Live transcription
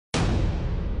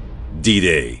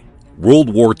D-Day,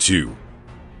 World War II,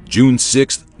 June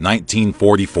 6,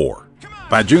 1944.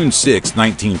 By June 6,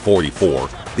 1944,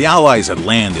 the Allies had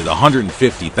landed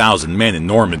 150,000 men in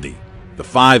Normandy. The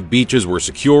 5 beaches were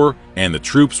secure, and the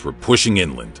troops were pushing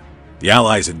inland. The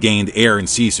Allies had gained air and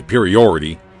sea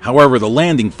superiority. However, the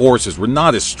landing forces were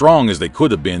not as strong as they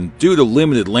could have been due to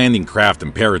limited landing craft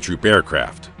and paratroop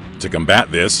aircraft. To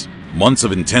combat this, months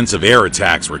of intensive air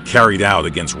attacks were carried out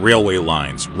against railway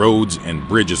lines, roads, and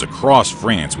bridges across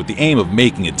France with the aim of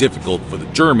making it difficult for the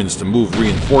Germans to move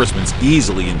reinforcements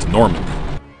easily into Normandy.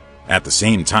 At the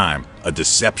same time, a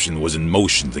deception was in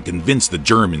motion to convince the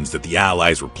Germans that the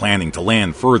Allies were planning to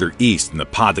land further east in the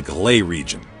Pas-de-Calais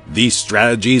region. These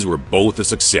strategies were both a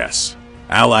success.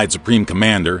 Allied Supreme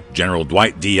Commander General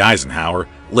Dwight D. Eisenhower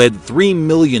led 3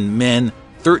 million men,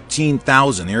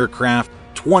 13,000 aircraft,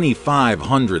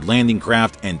 2,500 landing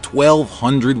craft, and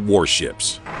 1,200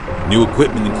 warships. New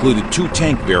equipment included 2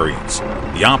 tank variants,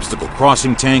 the obstacle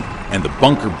crossing tank and the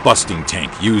bunker busting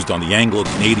tank used on the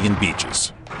Anglo-Canadian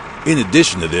beaches. In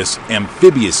addition to this,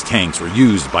 amphibious tanks were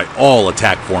used by all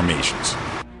attack formations.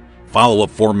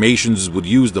 Follow-up formations would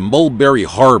use the Mulberry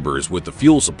Harbors with the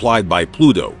fuel supplied by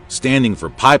Pluto, standing for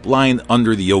Pipeline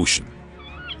Under the Ocean.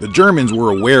 The Germans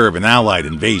were aware of an Allied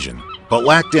invasion, but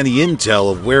lacked any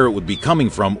intel of where it would be coming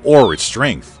from or its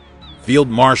strength. Field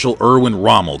Marshal Erwin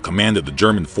Rommel commanded the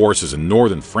German forces in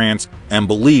northern France and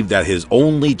believed that his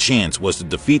only chance was to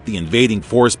defeat the invading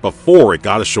force before it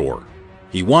got ashore.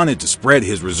 He wanted to spread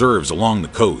his reserves along the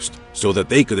coast so that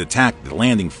they could attack the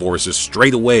landing forces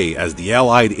straight away, as the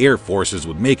Allied air forces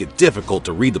would make it difficult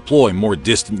to redeploy more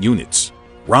distant units.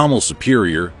 Rommel's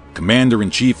superior,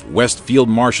 Commander-in-Chief West Field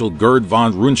Marshal Gerd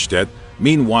von Rundstedt,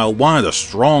 meanwhile wanted a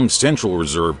strong central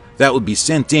reserve that would be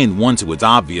sent in once it was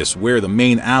obvious where the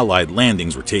main Allied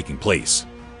landings were taking place.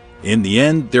 In the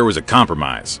end, there was a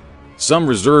compromise. Some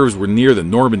reserves were near the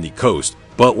Normandy coast,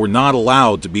 but were not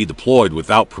allowed to be deployed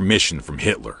without permission from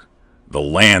Hitler. The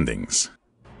landings.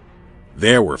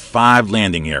 There were 5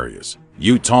 landing areas: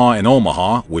 Utah and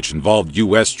Omaha, which involved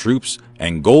U.S. troops,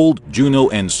 and Gold, Juno,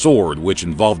 and Sword, which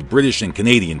involved British and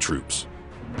Canadian troops.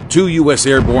 2 U.S.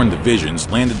 airborne divisions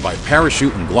landed by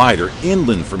parachute and glider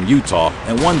inland from Utah,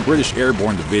 and 1 British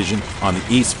airborne division on the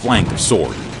east flank of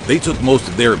Sword. They took most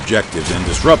of their objectives and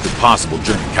disrupted possible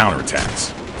German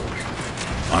counterattacks.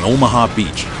 On Omaha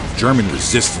Beach, German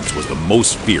resistance was the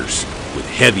most fierce, with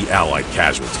heavy Allied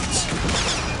casualties.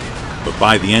 But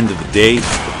by the end of the day,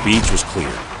 the beach was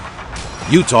clear.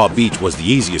 Utah Beach was the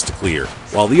easiest to clear,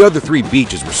 while the other 3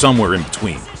 beaches were somewhere in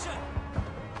between.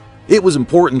 It was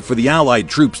important for the Allied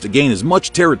troops to gain as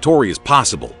much territory as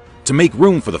possible, to make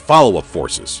room for the follow-up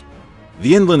forces.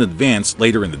 The inland advance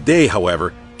later in the day,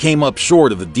 however, came up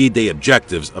short of the D-Day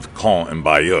objectives of Caen and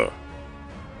Bayeux.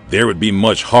 There would be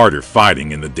much harder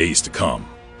fighting in the days to come.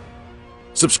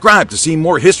 Subscribe to see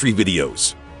more history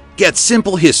videos. Get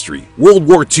Simple History World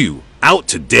War II out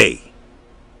today.